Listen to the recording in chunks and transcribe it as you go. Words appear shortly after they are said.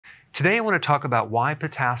Today I want to talk about why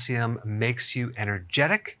potassium makes you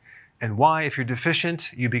energetic and why, if you're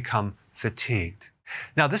deficient, you become fatigued.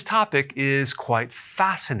 Now, this topic is quite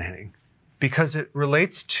fascinating because it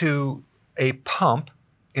relates to a pump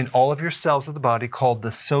in all of your cells of the body called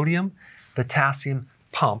the sodium-potassium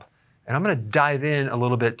pump. And I'm going to dive in a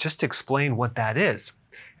little bit just to explain what that is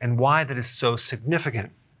and why that is so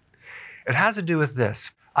significant. It has to do with this.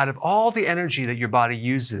 Out of all the energy that your body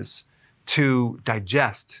uses to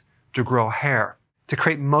digest, to grow hair, to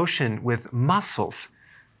create motion with muscles,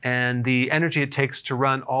 and the energy it takes to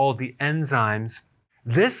run all the enzymes,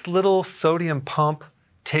 this little sodium pump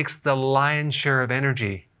takes the lion's share of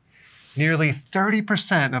energy. Nearly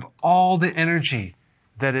 30% of all the energy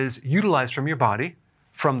that is utilized from your body,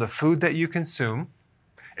 from the food that you consume,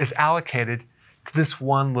 is allocated to this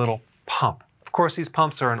one little pump. Of course, these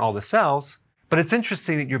pumps are in all the cells, but it's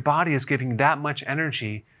interesting that your body is giving that much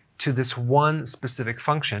energy to this one specific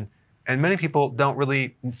function. And many people don't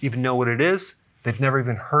really even know what it is. They've never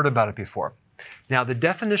even heard about it before. Now, the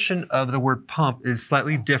definition of the word pump is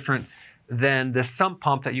slightly different than the sump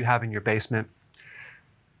pump that you have in your basement.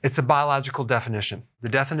 It's a biological definition. The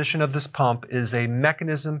definition of this pump is a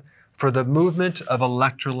mechanism for the movement of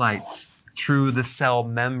electrolytes through the cell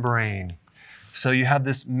membrane. So you have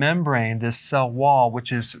this membrane, this cell wall,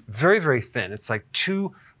 which is very, very thin. It's like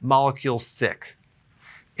 2 molecules thick.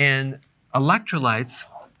 And electrolytes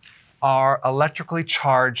are electrically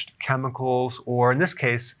charged chemicals, or in this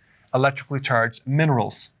case, electrically charged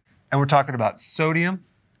minerals. And we're talking about sodium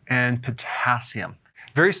and potassium.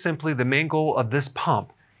 Very simply, the main goal of this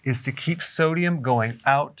pump is to keep sodium going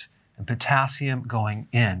out and potassium going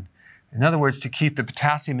in. In other words, to keep the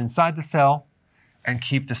potassium inside the cell and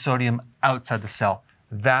keep the sodium outside the cell.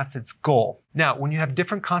 That's its goal. Now, when you have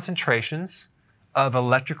different concentrations of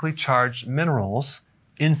electrically charged minerals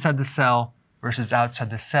inside the cell versus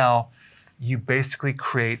outside the cell, you basically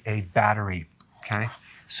create a battery, okay?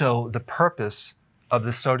 So the purpose of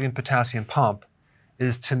the sodium-potassium pump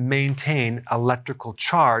is to maintain electrical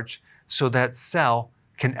charge so that cell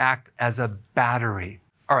can act as a battery.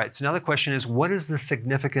 All right, so now the question is, what is the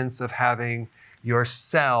significance of having your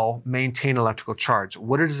cell maintain electrical charge?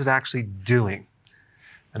 What is it actually doing?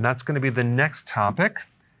 And that's going to be the next topic.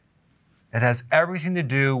 It has everything to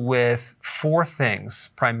do with 4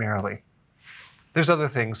 things primarily. There's other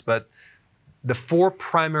things, but the 4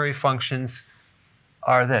 primary functions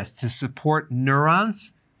are this: to support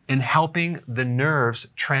neurons in helping the nerves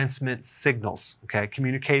transmit signals, okay,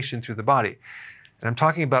 communication through the body. And I'm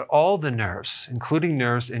talking about all the nerves, including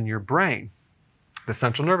nerves in your brain, the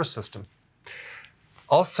central nervous system.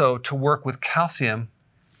 Also, to work with calcium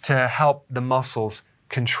to help the muscles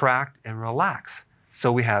contract and relax.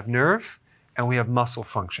 So we have nerve and we have muscle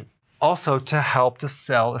function. Also, to help the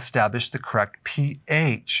cell establish the correct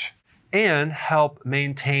pH and help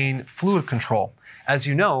maintain fluid control. As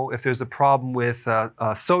you know, if there's a problem with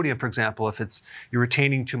sodium, for example, if you're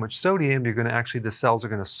retaining too much sodium, the cells are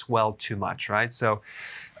going to swell too much, right? So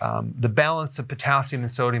the balance of potassium and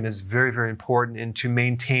sodium is very, very important and to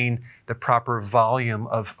maintain the proper volume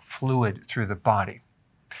of fluid through the body.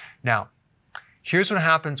 Now, here's what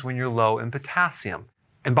happens when you're low in potassium.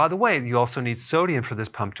 And by the way, you also need sodium for this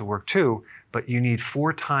pump to work too, but you need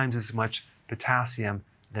 4 times as much potassium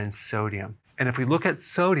than sodium. And if we look at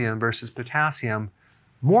sodium versus potassium,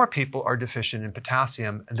 more people are deficient in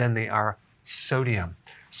potassium than they are sodium.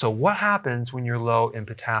 So what happens when you're low in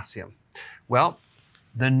potassium? Well,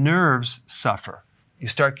 the nerves suffer. You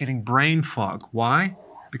start getting brain fog. Why?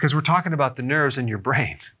 Because we're talking about the nerves in your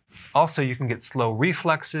brain. Also, you can get slow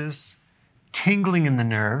reflexes, tingling in the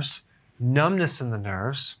nerves, numbness in the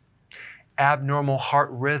nerves, abnormal heart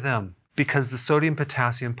rhythm, because the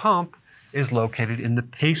sodium-potassium pump is located in the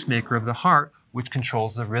pacemaker of the heart, which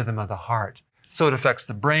controls the rhythm of the heart. So it affects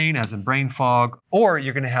the brain, as in brain fog, or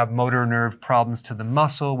you're going to have motor nerve problems to the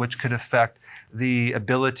muscle, which could affect the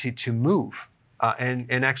ability to move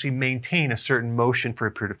and actually maintain a certain motion for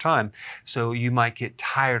a period of time. So you might get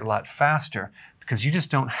tired a lot faster because you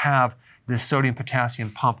just don't have the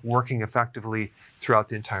sodium-potassium pump working effectively throughout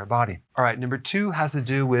the entire body. All right, number 2 has to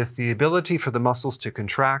do with the ability for the muscles to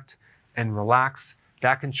contract and relax.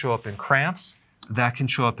 That can show up in cramps. That can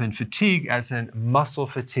show up in fatigue, as in muscle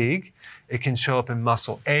fatigue. It can show up in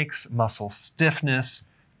muscle aches, muscle stiffness,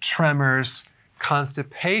 tremors,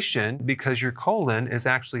 constipation, because your colon is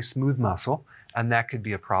actually smooth muscle, and that could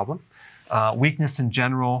be a problem. Weakness in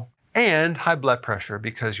general, and high blood pressure,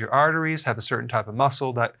 because your arteries have a certain type of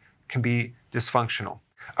muscle that can be dysfunctional.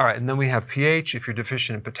 All right, and then we have pH. If you're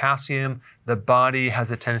deficient in potassium, the body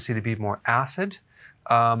has a tendency to be more acid.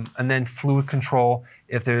 And then fluid control.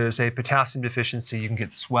 If there's a potassium deficiency, you can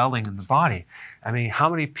get swelling in the body. I mean, how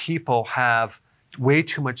many people have way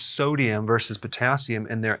too much sodium versus potassium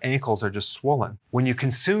and their ankles are just swollen? When you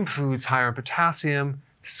consume foods higher in potassium,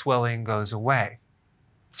 swelling goes away.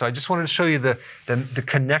 So I just wanted to show you the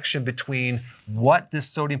connection between what this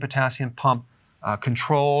sodium-potassium pump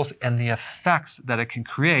controls and the effects that it can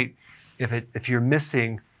create if you're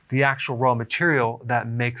missing the actual raw material that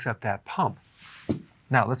makes up that pump.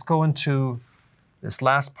 Now let's go into this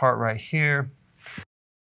last part right here.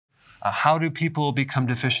 How do people become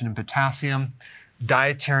deficient in potassium?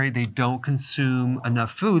 Dietary, they don't consume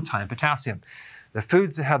enough foods high in potassium. The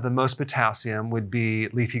foods that have the most potassium would be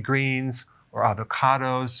leafy greens or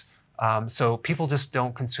avocados. So people just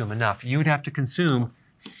don't consume enough. You would have to consume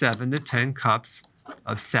 7 to 10 cups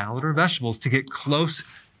of salad or vegetables to get close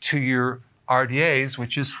to your RDAs,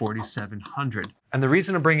 which is 4,700. And the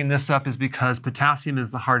reason I'm bringing this up is because potassium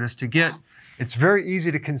is the hardest to get. It's very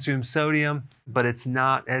easy to consume sodium, but it's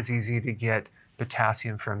not as easy to get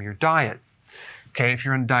potassium from your diet. Okay, if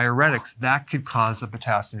you're on diuretics, that could cause a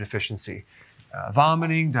potassium deficiency.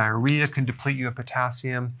 Vomiting, diarrhea can deplete you of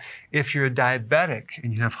potassium. If you're a diabetic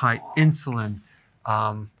and you have high insulin,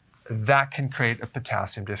 that can create a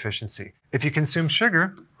potassium deficiency. If you consume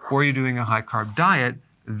sugar or you're doing a high-carb diet,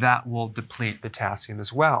 that will deplete potassium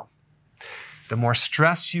as well. The more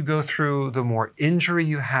stress you go through, the more injury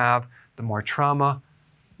you have, the more trauma,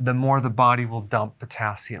 the more the body will dump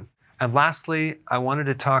potassium. And lastly, I wanted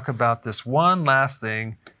to talk about this one last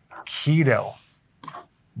thing, keto.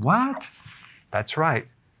 What? That's right.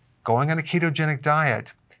 Going on a ketogenic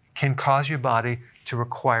diet can cause your body to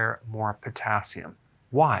require more potassium.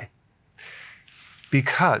 Why?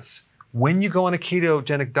 Because when you go on a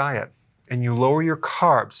ketogenic diet and you lower your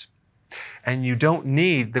carbs and you don't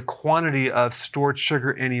need the quantity of stored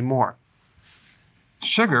sugar anymore,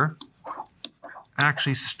 sugar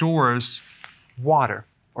actually stores water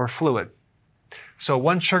or fluid. So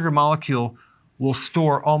one sugar molecule will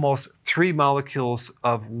store almost 3 molecules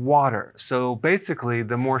of water. So basically,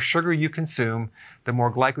 the more sugar you consume, the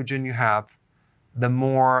more glycogen you have, the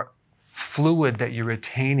more fluid that you're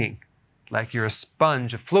retaining, like you're a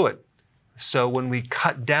sponge of fluid. So when we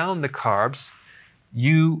cut down the carbs,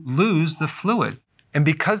 you lose the fluid. And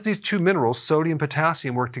because these two minerals, sodium and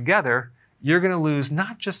potassium, work together, you're going to lose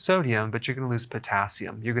not just sodium, but you're going to lose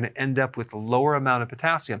potassium. You're going to end up with a lower amount of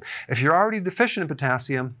potassium. If you're already deficient in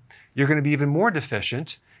potassium, you're going to be even more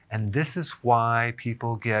deficient. And this is why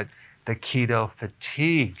people get the keto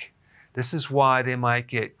fatigue. This is why they might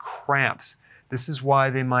get cramps. This is why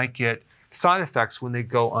they might get side effects when they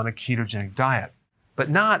go on a ketogenic diet. But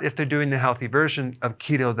not if they're doing the healthy version of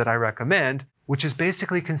keto that I recommend, which is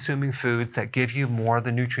basically consuming foods that give you more of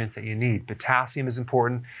the nutrients that you need. Potassium is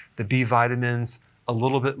important, the B vitamins, a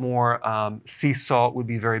little bit more sea salt would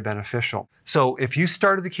be very beneficial. So if you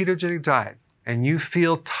started the ketogenic diet and you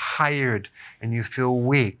feel tired and you feel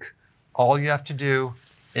weak, all you have to do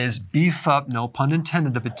is beef up, no pun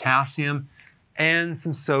intended, the potassium and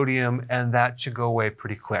some sodium, and that should go away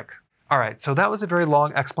pretty quick. All right, so that was a very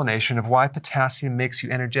long explanation of why potassium makes you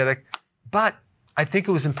energetic, but I think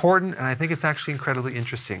it was important, and I think it's actually incredibly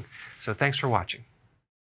interesting. So thanks for watching.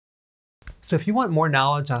 So if you want more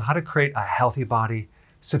knowledge on how to create a healthy body,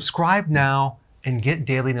 subscribe now and get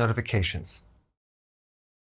daily notifications.